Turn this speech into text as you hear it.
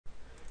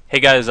Hey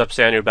guys,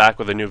 Upstander back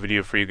with a new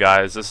video for you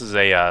guys. This is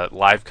a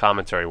live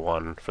commentary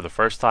one for the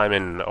first time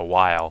in a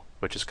while,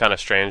 which is kind of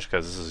strange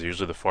because this is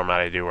usually the format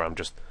I do where I'm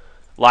just...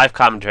 Live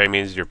commentary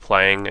means you're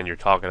playing and you're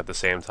talking at the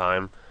same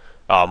time.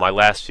 My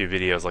last few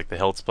videos, like the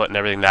hilt split and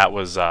everything, that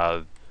was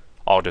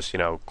all just,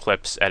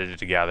 clips edited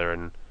together,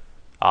 and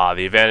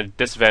the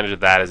disadvantage of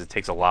that is it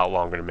takes a lot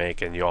longer to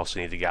make and you also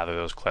need to gather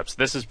those clips.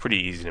 This is pretty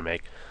easy to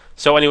make.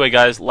 So anyway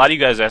guys, a lot of you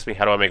guys ask me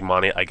how do I make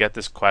money. I get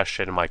this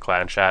question in my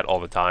clan chat all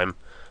the time.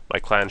 My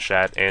clan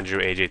chat,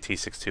 Andrew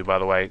AJT62, by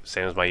the way,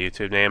 same as my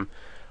YouTube name.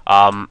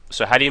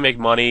 So how do you make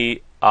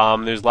money?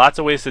 There's lots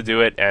of ways to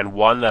do it, and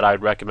one that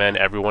I'd recommend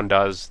everyone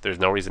does, there's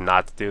no reason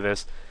not to do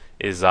this,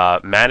 is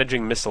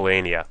managing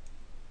Miscellania.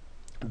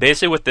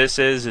 Basically what this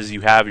is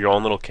you have your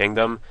own little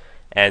kingdom,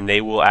 and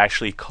they will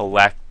actually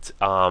collect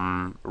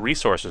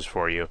resources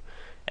for you.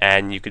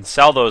 And you can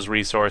sell those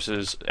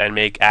resources and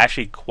make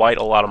actually quite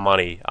a lot of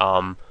money.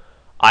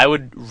 I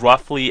would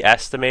roughly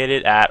estimate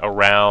it at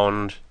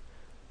around...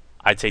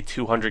 I'd say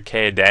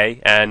 200k a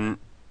day, and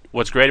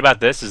what's great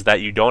about this is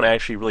that you don't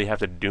actually really have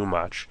to do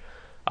much.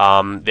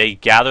 They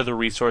gather the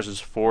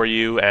resources for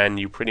you, and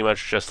you pretty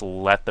much just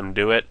let them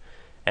do it,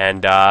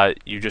 and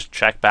you just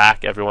check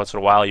back every once in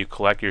a while, you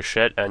collect your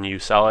shit, and you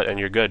sell it, and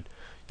you're good.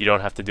 You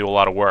don't have to do a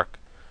lot of work.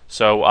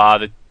 So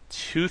the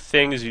two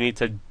things you need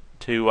to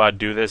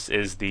do this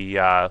is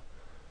the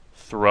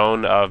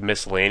Throne of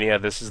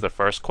Miscellania. This is the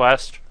first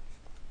quest,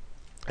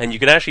 and you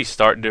can actually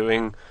start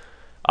doing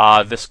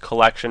this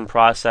collection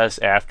process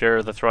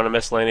after the Throne of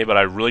Miscellania, but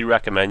I really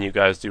recommend you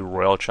guys do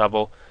Royal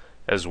Trouble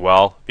as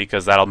well,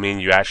 because that'll mean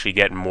you actually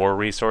get more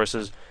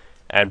resources.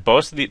 And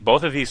both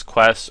of these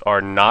quests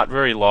are not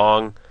very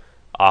long,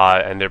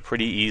 and they're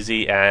pretty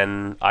easy,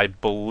 and I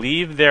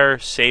believe they're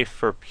safe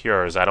for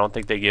pures. I don't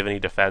think they give any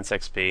defense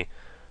XP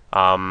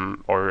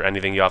or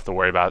anything you have to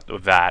worry about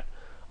with that.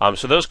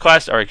 So those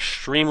quests are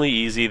extremely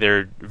easy.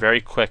 They're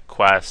very quick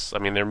quests. I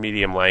mean, they're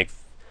medium length,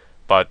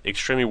 but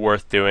extremely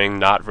worth doing,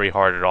 not very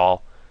hard at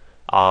all.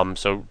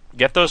 So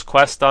get those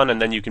quests done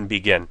and then you can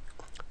begin.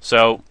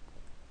 So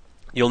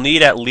you'll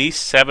need at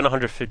least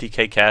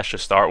 750k cash to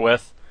start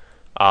with,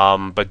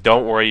 but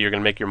don't worry, you're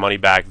going to make your money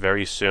back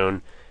very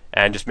soon.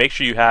 And just make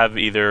sure you have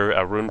either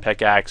a rune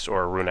pickaxe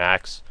or a rune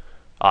axe.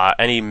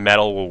 Any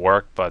metal will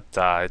work, but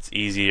it's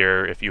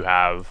easier if you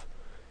have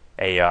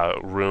a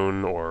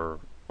rune or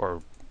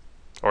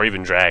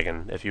even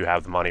dragon if you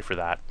have the money for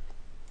that.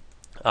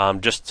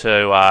 Just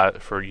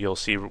to you'll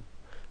see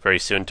very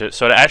soon.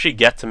 So to actually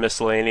get to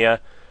Miscellania,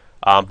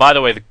 by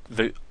the way,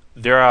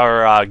 there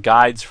are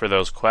guides for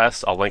those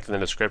quests. I'll link in the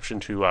description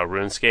to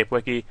RuneScape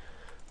wiki.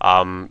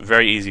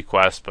 Very easy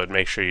quest, but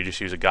make sure you just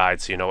use a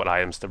guide so you know what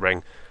items to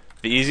bring.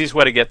 The easiest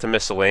way to get to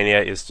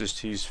Miscellania is just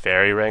to use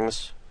fairy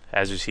rings.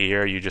 As you see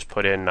here, you just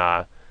put in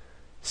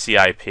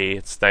CIP.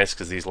 It's nice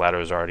because these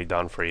letters are already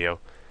done for you,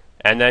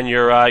 and then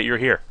you're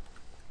here.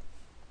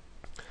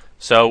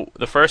 So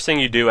the first thing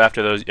you do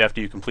after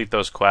you complete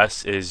those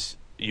quests is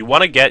you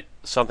want to get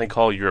something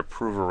called your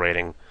approval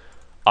rating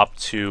up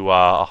to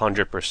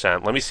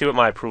 100%. Let me see what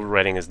my approval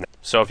rating is now.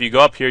 So if you go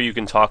up here, you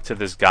can talk to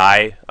this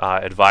guy,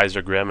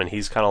 Advisor Grimm, and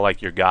he's kind of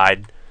like your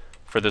guide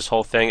for this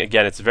whole thing.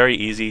 Again, it's very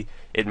easy.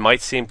 It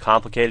might seem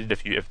complicated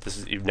if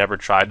you've never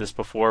tried this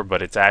before,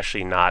 but it's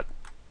actually not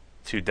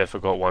too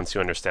difficult once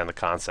you understand the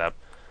concept.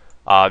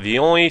 The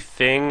only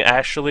thing,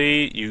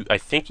 actually, I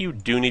think you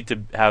do need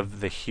to have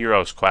the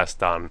Heroes quest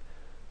done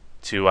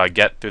to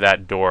get through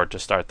that door to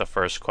start the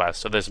first quest.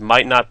 So this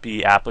might not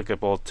be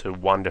applicable to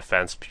one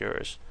defense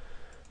pures.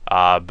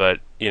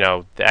 But,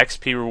 the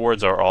XP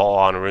rewards are all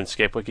on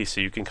RuneScape wiki,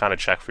 so you can kind of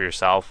check for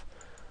yourself.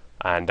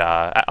 And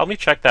let me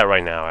check that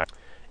right now.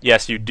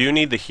 Yes, you do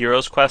need the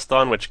Heroes quest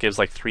done, which gives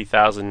like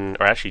 3,000,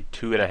 or actually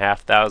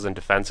 2,500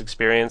 defense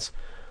experience.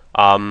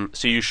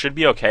 So you should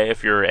be okay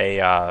if you're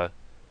a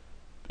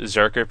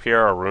Zerker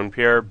peer or Rune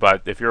peer,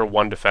 but if you're a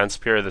one defense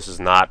peer, this is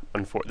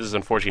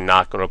unfortunately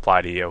not going to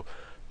apply to you.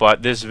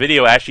 But this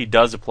video actually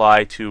does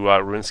apply to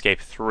RuneScape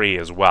 3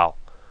 as well.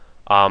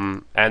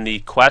 And the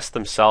quests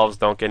themselves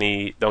don't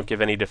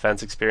give any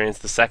defense experience.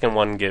 The second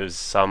one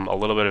gives a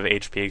little bit of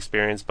HP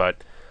experience, but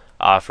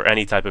for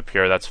any type of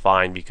peer, that's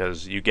fine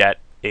because you get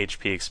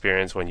HP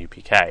experience when you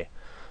PK.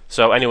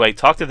 So anyway,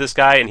 talk to this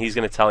guy, and he's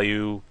going to tell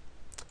you.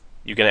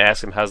 You're going to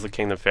ask him how's the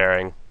kingdom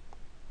faring,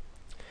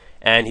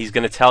 and he's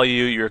going to tell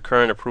you your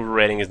current approval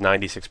rating is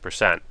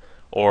 96%.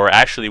 Or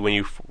actually, when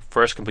you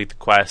first complete the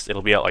quest,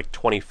 it'll be at like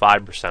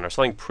 25% or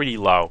something pretty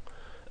low.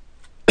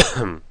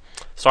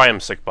 Sorry, I'm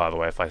sick, by the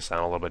way, if I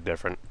sound a little bit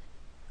different.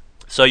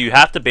 So you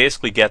have to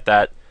basically get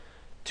that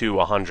to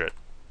 100.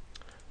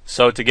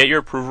 So to get your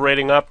approval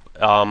rating up,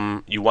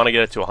 you want to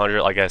get it to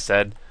 100, like I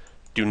said.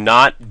 Do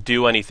not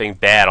do anything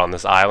bad on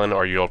this island,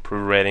 or your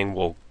approval rating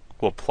will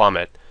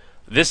plummet.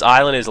 This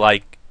island is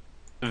like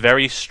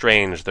very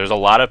strange. There's a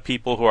lot of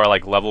people who are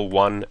like level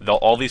 1.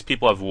 All these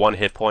people have 1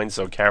 hit point,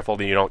 so careful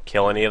that you don't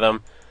kill any of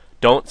them.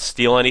 Don't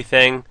steal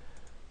anything.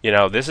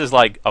 This is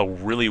like a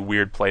really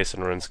weird place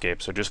in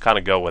RuneScape, so just kind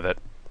of go with it.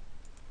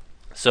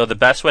 So the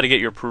best way to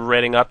get your approval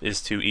rating up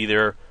is to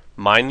either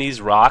mine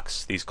these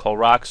rocks, these coal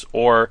rocks,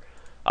 or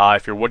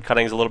if your wood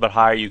cutting is a little bit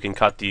higher, you can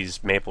cut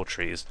these maple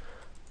trees.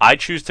 I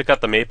choose to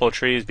cut the maple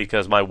trees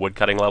because my wood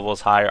cutting level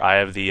is higher. I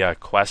have the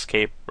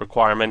Questcape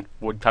requirement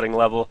wood cutting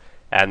level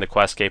and the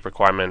Questcape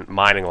requirement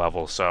mining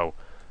level, so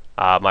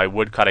my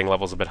wood cutting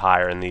level is a bit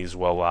higher, and these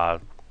will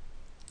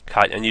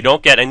cut. And you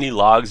don't get any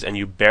logs, and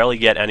you barely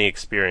get any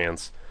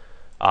experience.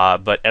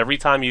 But every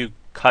time you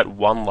cut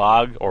one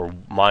log or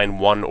mine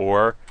one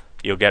ore,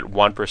 you'll get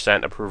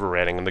 1% approval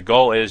rating, and the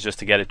goal is just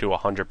to get it to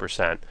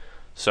 100%.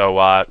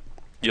 So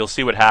you'll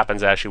see what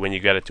happens actually when you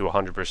get it to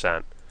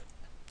 100%.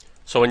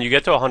 So when you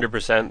get to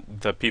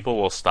 100%, the people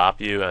will stop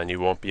you, and you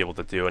won't be able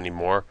to do any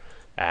more.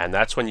 And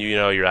that's when you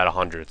know you're at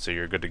 100, so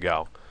you're good to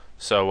go.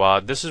 So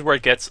this is where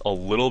it gets a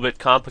little bit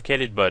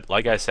complicated, but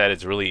like I said,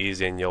 it's really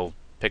easy, and you'll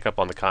pick up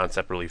on the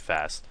concept really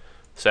fast.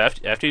 So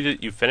after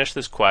you finish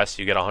this quest,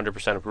 you get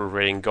 100% approval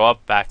rating. Go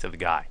up back to the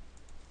guy.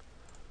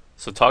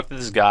 So talk to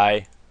this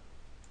guy.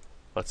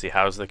 Let's see,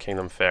 how's the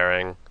kingdom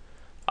faring?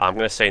 I'm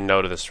going to say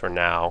no to this for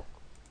now.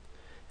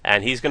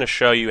 And he's going to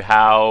show you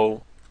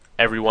how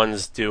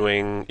everyone's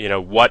doing, you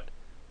know, what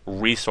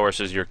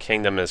resources your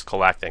kingdom is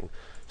collecting.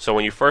 So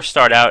when you first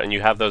start out and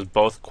you have those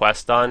both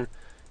quests done,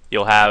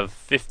 you'll have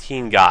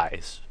 15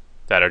 guys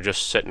that are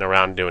just sitting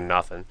around doing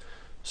nothing.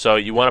 So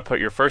you want to put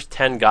your first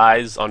 10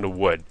 guys onto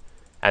wood,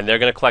 and they're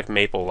going to collect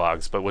maple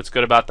logs. But what's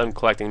good about them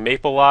collecting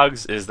maple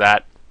logs is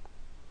that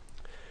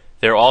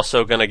they're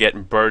also going to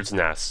get birds'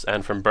 nests,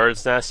 and from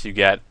birds' nests you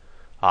get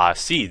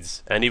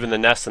seeds, and even the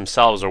nests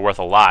themselves are worth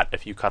a lot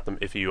if you cut them,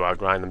 if you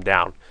grind them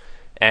down.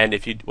 And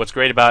what's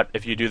great about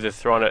if you do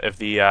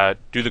the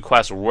do the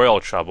quest Royal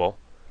Trouble,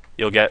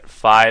 you'll get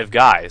 5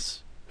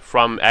 guys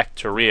from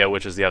Ectoria,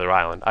 which is the other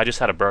island. I just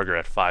had a burger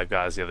at 5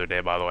 guys the other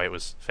day, by the way. It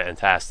was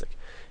fantastic.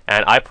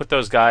 And I put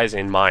those guys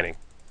in mining.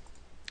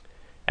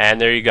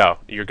 And there you go.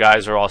 Your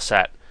guys are all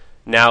set.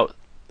 Now,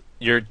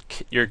 your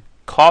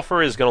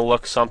coffer is going to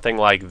look something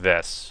like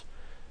this.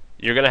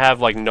 You're going to have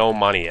like no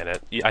money in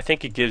it. I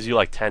think it gives you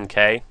like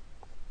 10k.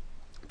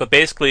 But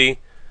basically,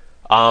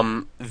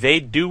 they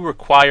do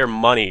require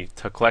money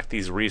to collect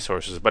these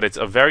resources, but it's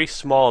a very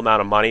small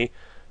amount of money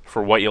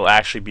for what you'll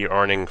actually be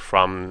earning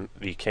from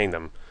the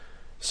kingdom.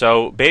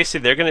 So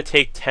basically, they're going to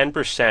take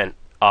 10%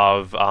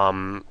 of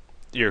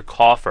your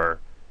coffer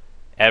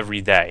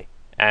every day,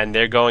 and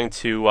they're going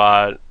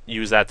to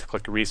use that to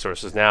collect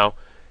resources. Now,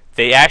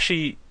 they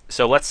actually,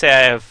 so let's say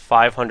I have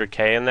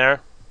 500k in there,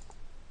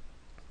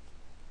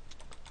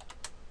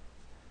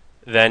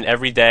 then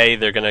every day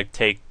they're going to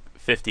take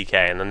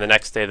 50k, and then the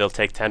next day they'll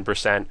take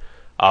 10%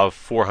 of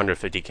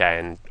 450k,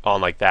 and on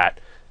like that.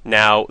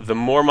 Now, the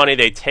more money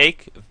they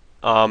take,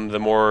 the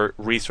more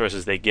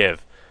resources they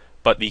give,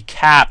 but the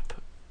cap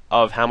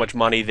of how much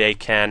money they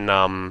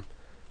can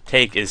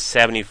take is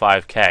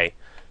 75k.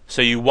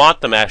 So you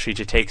want them actually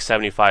to take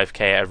 75k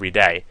every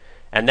day,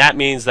 and that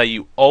means that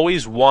you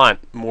always want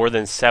more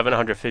than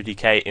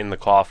 750k in the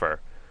coffer.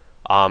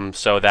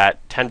 So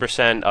that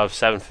 10% of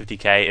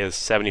 750k is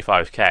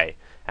 75k,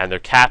 and their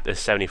cap is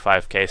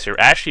 75k, so you're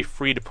actually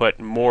free to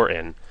put more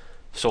in.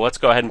 So let's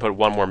go ahead and put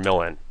 1 more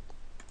mil in.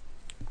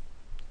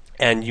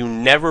 And you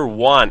never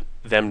want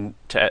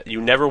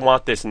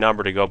this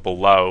number to go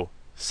below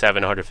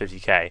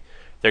 750k.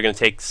 They're going to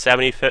take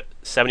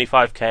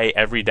 75k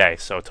every day.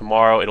 So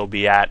tomorrow it'll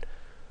be at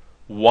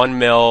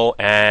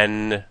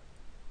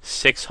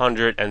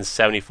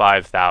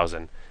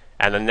 1,675,000,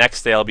 and the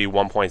next day it'll be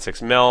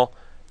 1.6 mil,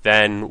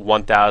 then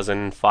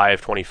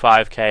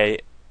 1,525k,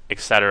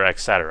 etc.,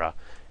 etc.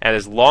 And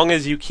as long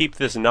as you keep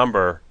this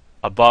number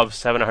above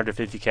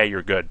 750k,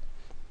 you're good.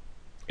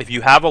 If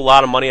you have a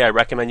lot of money, I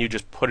recommend you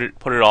just put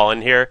it all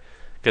in here,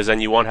 because then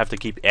you won't have to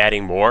keep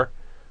adding more.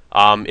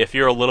 If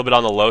you're a little bit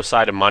on the low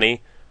side of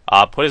money,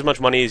 put as much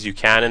money as you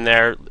can in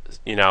there.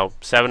 You know,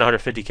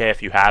 750k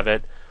if you have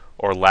it,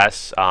 or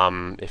less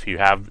if you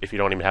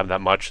don't even have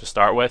that much to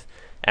start with,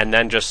 and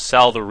then just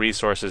sell the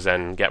resources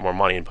and get more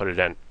money and put it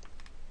in.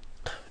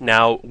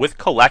 Now, with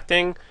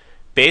collecting,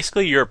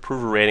 basically your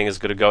approval rating is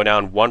going to go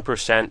down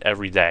 1%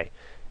 every day.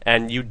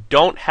 And you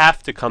don't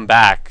have to come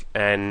back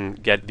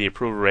and get the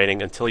approval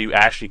rating until you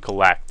actually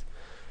collect.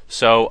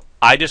 So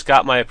I just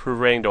got my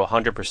approval rating to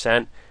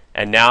 100%,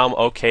 and now I'm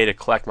okay to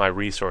collect my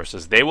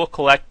resources. They will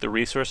collect the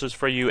resources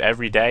for you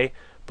every day,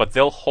 but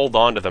they'll hold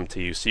on to them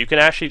to you. So you can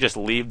actually just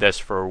leave this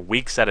for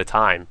weeks at a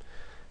time,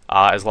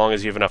 as long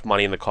as you have enough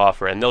money in the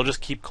coffer, and they'll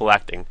just keep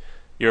collecting.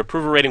 Your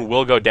approval rating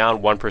will go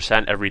down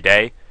 1% every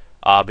day,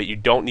 but you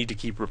don't need to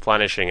keep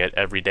replenishing it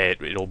every day.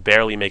 It'll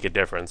barely make a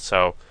difference.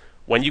 So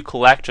when you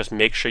collect, just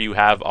make sure you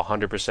have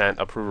 100%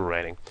 approval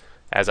rating,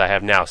 as I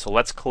have now. So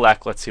let's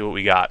collect. Let's see what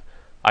we got.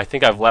 I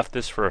think I've left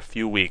this for a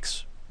few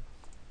weeks.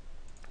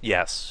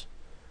 Yes.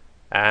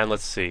 And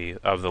let's see.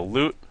 Of the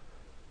loot,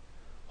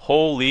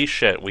 holy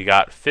shit, we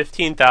got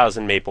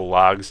 15,000 maple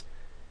logs,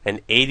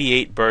 and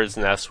 88 birds'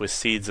 nests with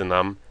seeds in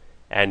them,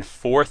 and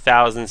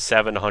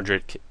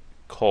 4,700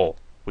 coal,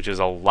 which is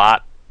a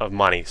lot of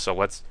money. So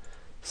let's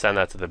send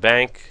that to the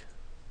bank.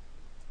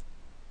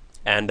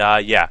 And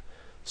yeah.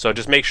 So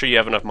just make sure you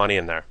have enough money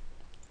in there.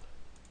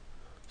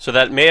 So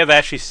that may have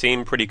actually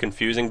seemed pretty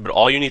confusing, but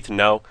all you need to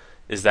know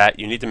is that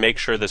you need to make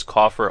sure this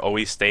coffer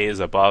always stays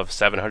above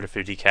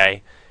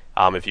 750k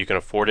if you can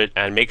afford it,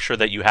 and make sure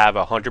that you have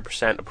a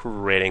 100%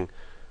 approval rating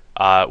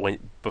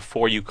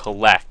before you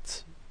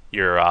collect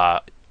your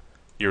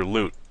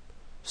loot.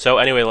 So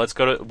anyway, let's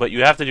go to what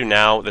you have to do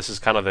now. This is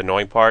kind of the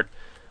annoying part.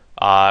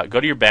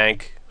 Go to your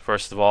bank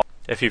first of all.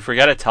 If you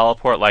forget to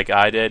teleport like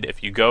I did,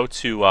 if you go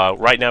to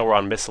right now we're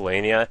on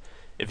Miscellania.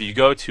 If you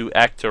go to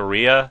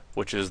Ectoria,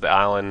 which is the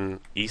island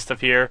east of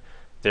here,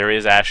 there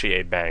is actually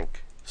a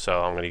bank.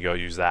 So I'm going to go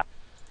use that.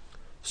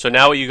 So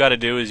now what you got to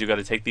do is you got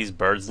to take these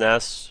birds'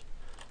 nests,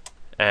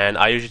 and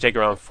I usually take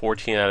around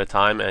 14 at a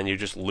time, and you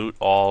just loot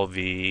all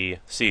the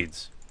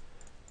seeds.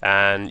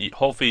 And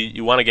hopefully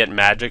you want to get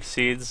magic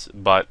seeds,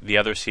 but the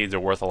other seeds are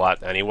worth a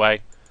lot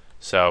anyway.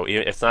 So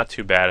it's not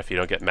too bad if you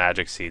don't get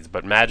magic seeds,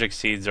 but magic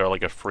seeds are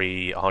like a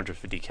free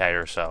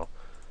 150k or so.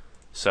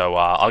 So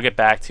I'll get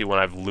back to you when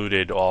I've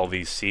looted all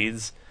these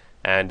seeds.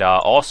 And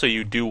also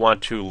you do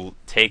want to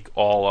take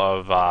all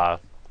of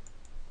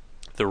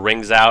the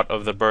rings out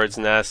of the bird's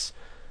nests.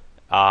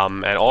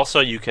 And also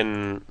you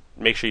can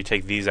make sure you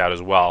take these out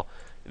as well.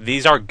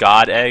 These are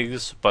god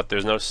eggs, but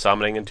there's no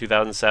summoning in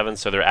 2007,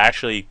 so they're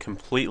actually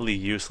completely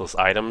useless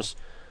items.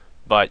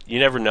 But you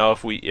never know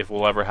if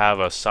we'll ever have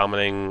a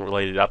summoning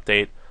related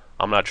update.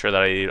 I'm not sure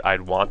that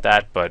I'd want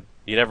that, but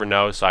you never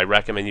know, so I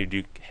recommend you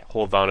do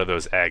hold on to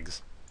those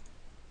eggs.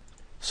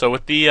 So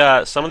with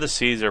the some of the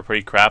seeds are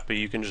pretty crappy.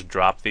 You can just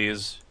drop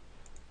these.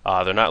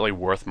 They're not really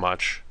worth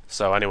much.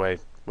 So anyway,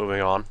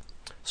 moving on.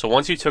 So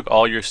once you took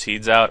all your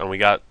seeds out, and we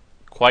got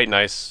quite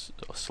nice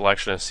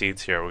selection of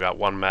seeds here. We got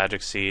one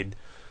magic seed,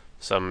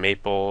 some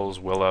maples,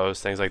 willows,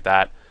 things like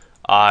that.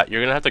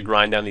 You're gonna have to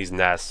grind down these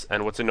nests.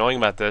 And what's annoying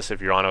about this, if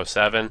you're on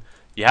 07,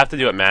 you have to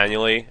do it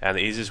manually, and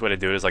the easiest way to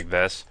do it is like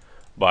this.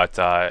 But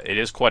it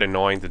is quite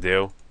annoying to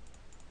do.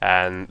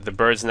 And the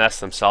birds' nests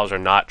themselves are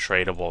not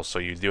tradable, so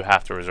you do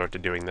have to resort to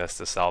doing this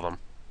to sell them.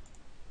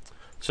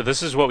 So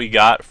this is what we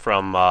got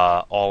from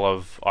all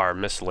of our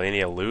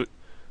Miscellania loot.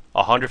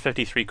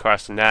 153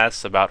 crushed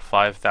nests, about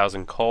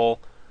 5,000 coal,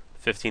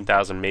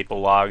 15,000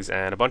 maple logs,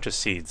 and a bunch of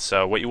seeds.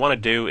 So what you want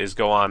to do is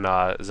go on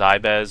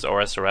Zybez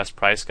or SRS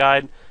price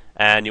guide,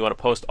 and you want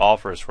to post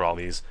offers for all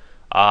these.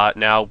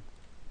 Now,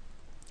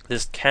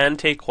 this can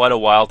take quite a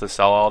while to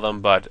sell all of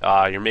them, but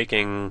you're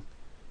making,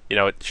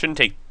 it shouldn't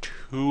take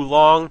too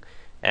long,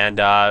 and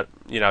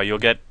you'll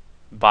get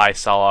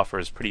buy-sell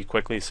offers pretty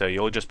quickly, so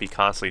you'll just be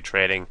constantly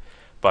trading.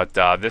 But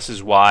this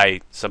is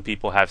why some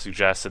people have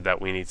suggested that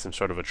we need some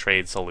sort of a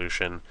trade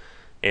solution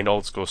in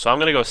old school. So I'm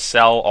going to go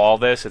sell all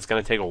this. It's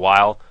going to take a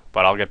while,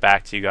 but I'll get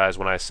back to you guys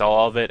when I sell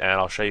all of it, and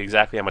I'll show you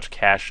exactly how much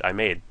cash I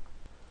made.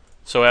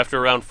 So after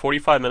around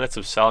 45 minutes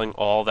of selling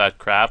all that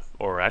crap,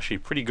 or actually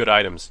pretty good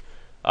items,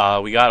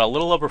 we got a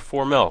little over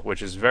 4 mil,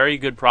 which is very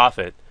good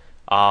profit.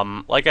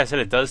 Like I said,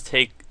 it does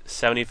take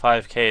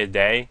 75k a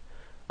day,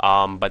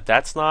 but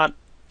that's not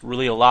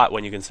really a lot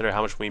when you consider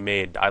how much we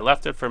made. I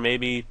left it for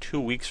maybe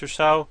 2 weeks or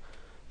so,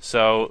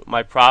 so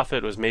my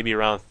profit was maybe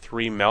around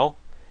 3 mil,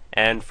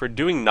 and for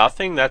doing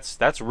nothing,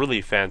 that's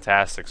really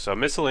fantastic. So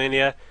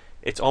Miscellania,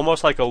 it's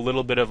almost like a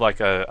little bit of like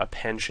a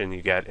pension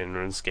you get in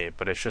RuneScape,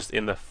 but it's just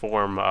in the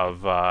form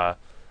of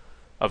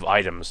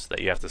items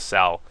that you have to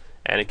sell,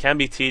 and it can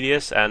be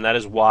tedious, and that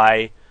is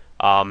why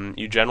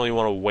you generally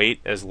want to wait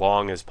as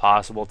long as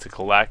possible to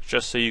collect,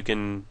 just so you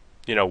can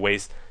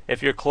waste.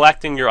 If you're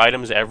collecting your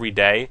items every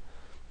day,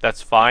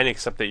 that's fine,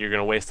 except that you're going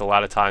to waste a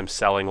lot of time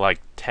selling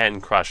like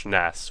 10 crushed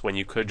nests when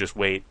you could just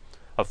wait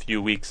a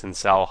few weeks and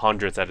sell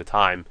hundreds at a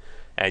time,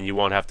 and you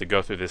won't have to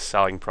go through this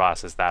selling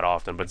process that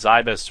often. But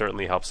Zybez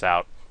certainly helps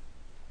out.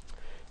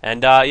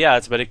 And yeah,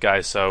 that's about it,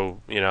 guys.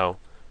 So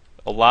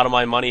a lot of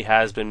my money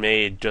has been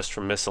made just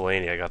from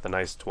Miscellania. I got the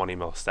nice 20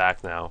 mil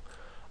stack now.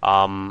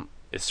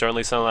 It's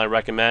certainly something I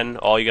recommend.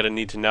 All you got to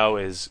need to know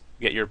is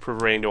get your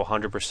approval rating to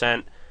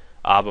 100%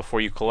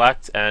 before you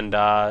collect,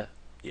 and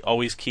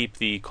always keep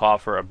the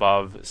coffer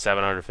above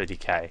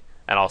 750k.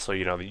 And also,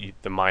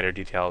 the minor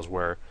details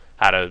were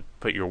how to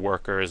put your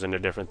workers into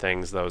different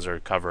things. Those are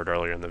covered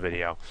earlier in the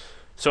video.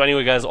 So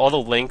anyway, guys, all the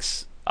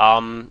links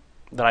that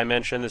I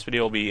mentioned in this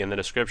video will be in the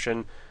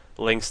description.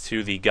 Links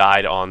to the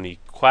guide on the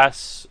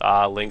quests,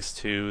 links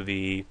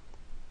to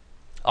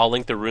I'll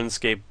link the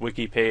RuneScape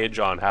wiki page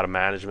on how to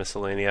manage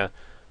Miscellania,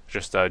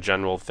 just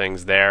general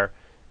things there,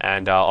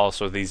 and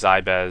also the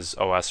Zybez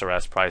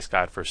OSRS price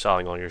guide for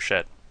selling all your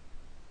shit.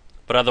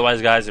 But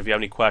otherwise, guys, if you have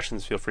any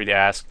questions, feel free to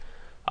ask.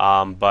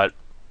 But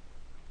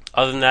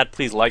other than that,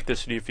 please like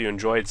this video if you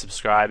enjoyed,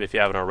 subscribe if you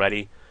haven't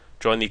already.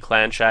 Join the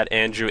clan chat,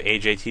 Andrew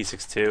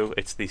AJT62.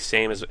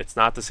 It's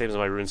not the same as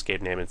my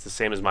RuneScape name. It's the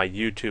same as my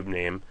YouTube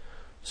name.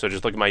 So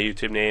just look at my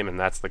YouTube name, and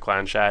that's the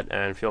clan chat.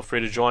 And feel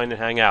free to join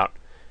and hang out.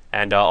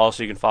 And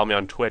also, you can follow me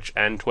on Twitch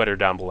and Twitter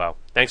down below.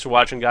 Thanks for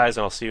watching, guys,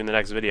 and I'll see you in the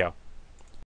next video.